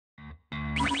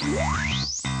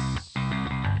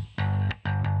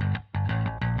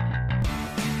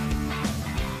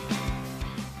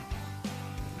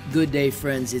Good day,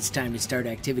 friends. It's time to start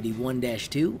activity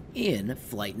 1-2 in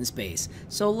flight and space.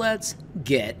 So let's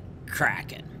get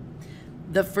cracking.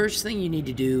 The first thing you need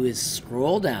to do is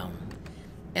scroll down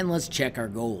and let's check our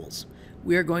goals.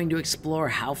 We are going to explore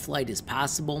how flight is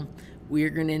possible. We are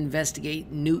going to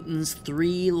investigate Newton's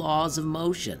 3 laws of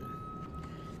motion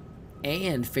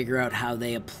and figure out how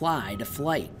they apply to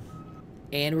flight.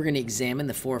 And we're going to examine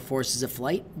the 4 forces of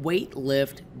flight: weight,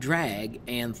 lift, drag,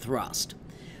 and thrust.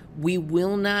 We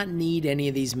will not need any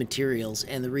of these materials,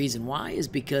 and the reason why is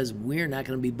because we're not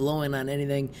going to be blowing on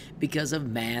anything because of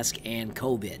mask and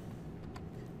COVID.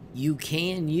 You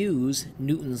can use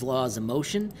Newton's laws of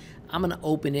motion. I'm going to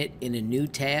open it in a new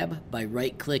tab by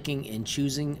right-clicking and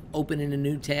choosing Open in a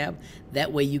New Tab.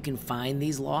 That way you can find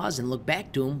these laws and look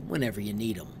back to them whenever you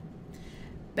need them.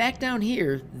 Back down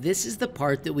here, this is the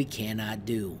part that we cannot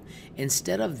do.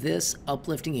 Instead of this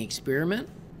uplifting experiment,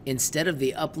 instead of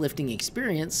the uplifting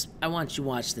experience, I want you to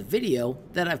watch the video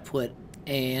that I've put,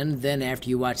 and then after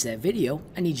you watch that video,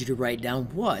 I need you to write down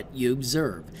what you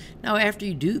observe. Now after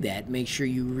you do that, make sure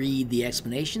you read the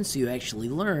explanation so you actually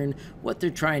learn what they're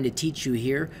trying to teach you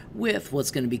here with what's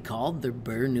going to be called the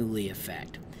Bernoulli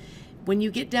effect. When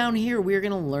you get down here, we're going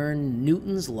to learn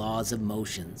Newton's laws of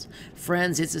motions.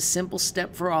 Friends, it's a simple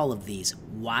step for all of these.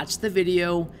 Watch the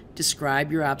video,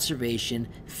 describe your observation,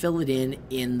 fill it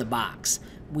in the box.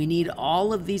 We need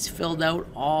all of these filled out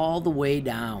all the way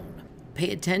down. Pay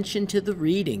attention to the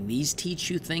reading. These teach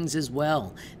you things as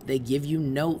well. They give you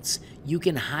notes. You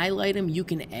can highlight them. You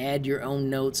can add your own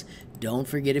notes. Don't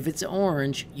forget, if it's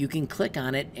orange, you can click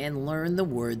on it and learn the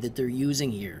word that they're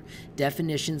using here.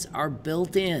 Definitions are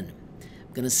built in.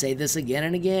 I'm going to say this again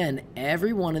and again.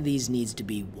 Every one of these needs to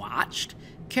be watched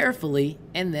carefully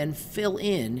and then fill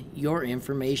in your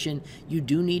information. You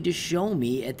do need to show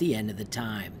me at the end of the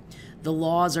time. The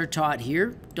laws are taught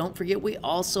here. Don't forget, we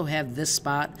also have this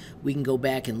spot. We can go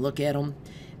back and look at them.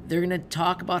 They're going to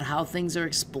talk about how things are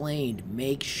explained.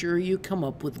 Make sure you come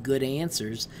up with good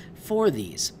answers for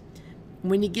these.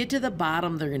 When you get to the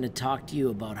bottom, they're going to talk to you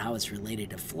about how it's related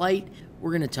to flight. We're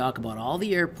going to talk about all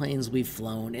the airplanes we've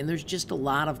flown, and there's just a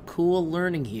lot of cool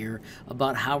learning here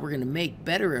about how we're going to make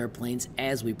better airplanes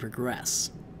as we progress.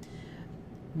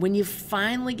 When you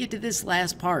finally get to this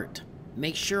last part,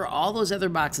 make sure all those other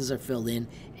boxes are filled in,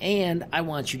 and I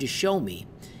want you to show me.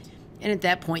 And at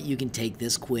that point, you can take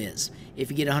this quiz.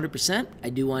 If you get 100%, I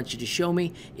do want you to show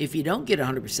me. If you don't get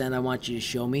 100%, I want you to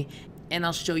show me, and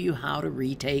I'll show you how to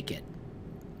retake it.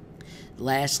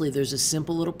 Lastly, there's a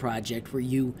simple little project where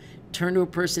you turn to a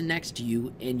person next to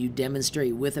you and you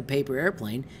demonstrate with a paper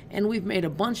airplane, and we've made a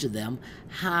bunch of them,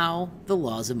 how the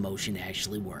laws of motion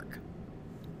actually work.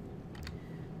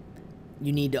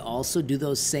 You need to also do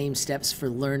those same steps for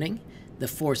learning the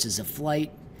forces of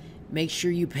flight. Make sure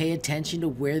you pay attention to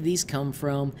where these come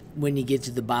from. When you get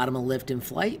to the bottom of lift and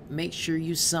flight, make sure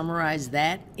you summarize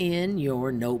that in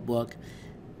your notebook.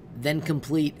 Then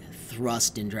complete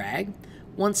thrust and drag.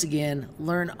 Once again,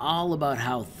 learn all about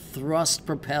how thrust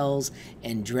propels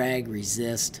and drag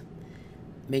resist.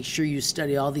 Make sure you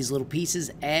study all these little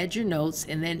pieces, add your notes,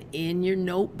 and then in your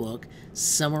notebook,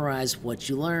 summarize what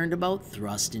you learned about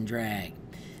thrust and drag.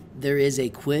 There is a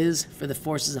quiz for the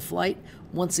forces of flight.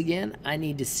 Once again, I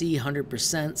need to see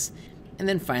 100%. And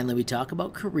then finally, we talk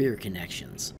about career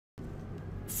connections.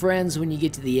 Friends, when you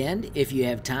get to the end, if you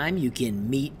have time, you can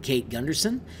meet Kate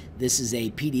Gunderson. This is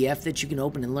a PDF that you can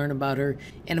open and learn about her.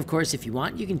 And of course, if you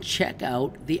want, you can check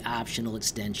out the optional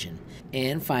extension.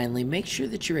 And finally, make sure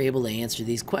that you're able to answer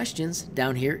these questions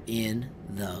down here in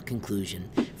the conclusion.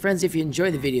 Friends, if you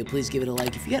enjoyed the video, please give it a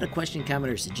like. If you got a question,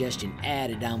 comment, or suggestion,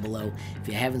 add it down below. If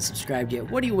you haven't subscribed yet,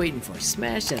 what are you waiting for?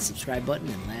 Smash that subscribe button,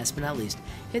 and last but not least,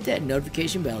 hit that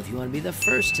notification bell if you want to be the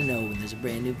first to know when there's a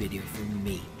brand new video from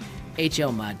me,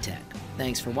 HLModTech.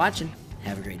 Thanks for watching.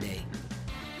 Have a great day.